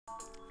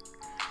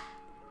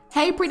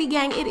Hey pretty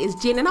gang, it is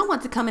Jen and I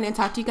want to come in and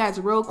talk to you guys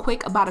real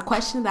quick about a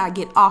question that I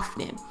get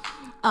often.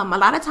 A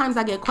lot of times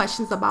I get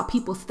questions about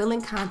people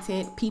stealing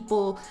content,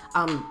 people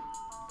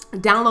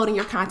downloading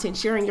your content,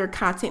 sharing your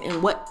content,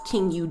 and what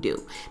can you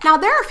do? Now,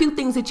 there are a few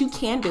things that you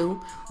can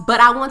do, but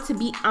I want to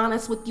be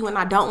honest with you and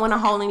I don't want to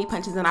hold any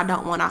punches and I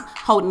don't want to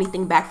hold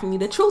anything back from you.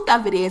 The truth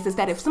of it is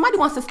that if somebody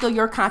wants to steal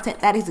your content,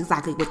 that is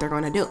exactly what they're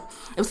going to do.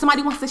 If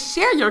somebody wants to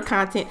share your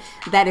content,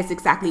 that is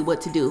exactly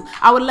what to do.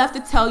 I would love to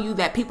tell you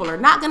that people are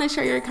not going to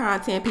share your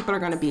content. People are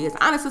going to be as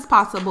honest as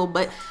possible,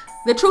 but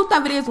the truth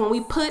of it is when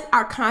we put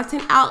our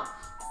content out,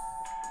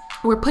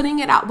 we're putting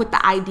it out with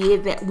the idea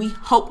that we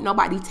hope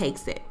nobody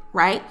takes it,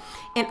 right?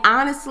 And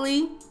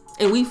honestly,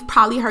 and we've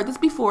probably heard this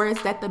before, is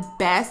that the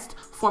best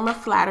form of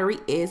flattery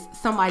is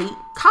somebody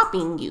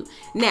copying you.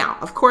 Now,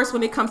 of course,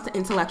 when it comes to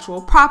intellectual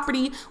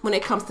property, when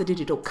it comes to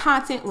digital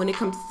content, when it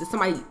comes to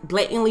somebody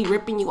blatantly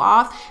ripping you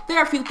off, there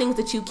are a few things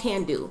that you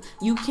can do.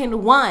 You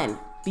can, one,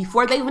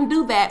 before they even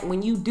do that,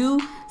 when you do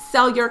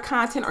sell your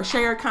content or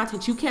share your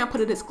content, you can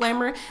put a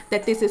disclaimer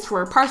that this is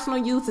for personal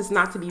use, it's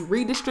not to be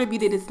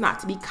redistributed, it's not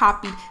to be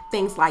copied,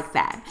 things like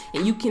that.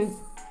 And you can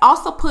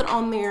also put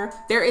on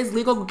there is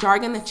legal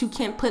jargon that you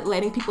can put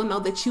letting people know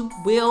that you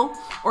will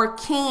or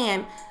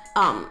can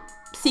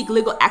seek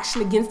legal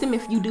action against them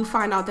if you do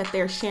find out that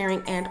they're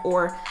sharing and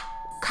or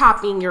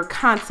copying your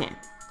content,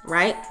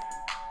 right?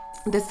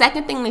 The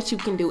second thing that you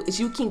can do is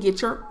you can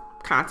get your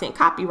content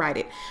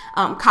copyrighted.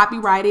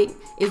 Copyrighted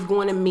is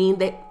going to mean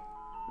that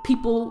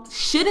people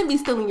shouldn't be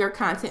stealing your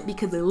content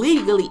because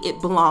legally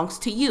it belongs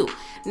to you.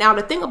 Now,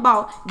 the thing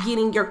about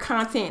getting your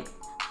content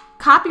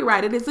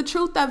copyrighted is the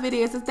truth of it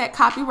is that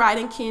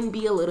copywriting can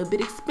be a little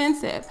bit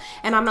expensive.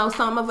 And I know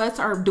some of us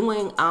are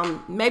doing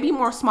maybe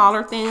more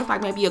smaller things,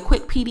 like maybe a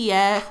quick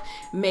PDF,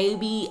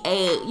 maybe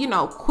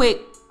a,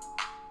 quick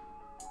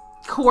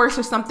course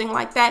or something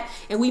like that.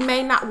 And we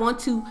may not want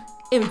to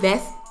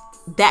invest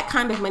that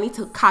kind of money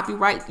to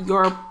copyright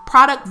your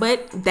product,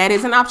 but that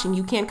is an option.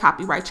 You can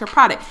copyright your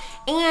product.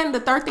 And the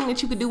third thing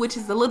that you could do, which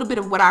is a little bit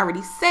of what I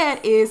already said,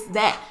 is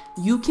that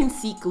you can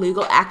seek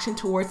legal action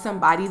towards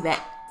somebody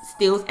that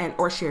steals and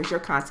or shares your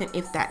content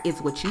if that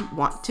is what you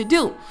want to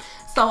do.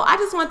 So I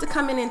just want to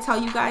come in and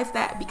tell you guys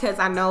that, because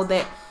I know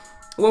that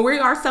when we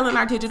are selling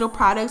our digital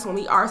products, when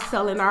we are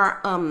selling our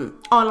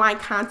online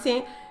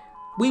content,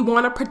 we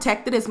want to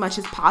protect it as much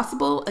as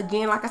possible.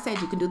 Again, like I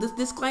said, you can do this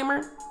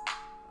disclaimer.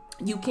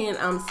 You can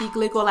seek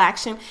legal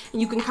action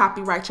and you can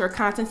copyright your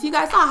content. So you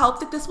guys, I hope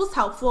that this was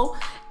helpful.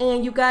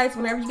 And you guys,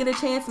 whenever you get a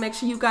chance, make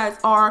sure you guys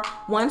are,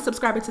 one,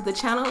 subscribing to the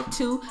channel,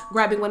 two,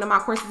 grabbing one of my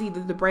courses,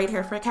 either the Braid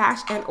Hair for Cash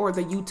and or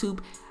the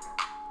YouTube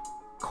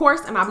course.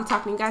 And I'll be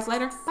talking to you guys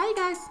later. Bye, you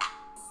guys.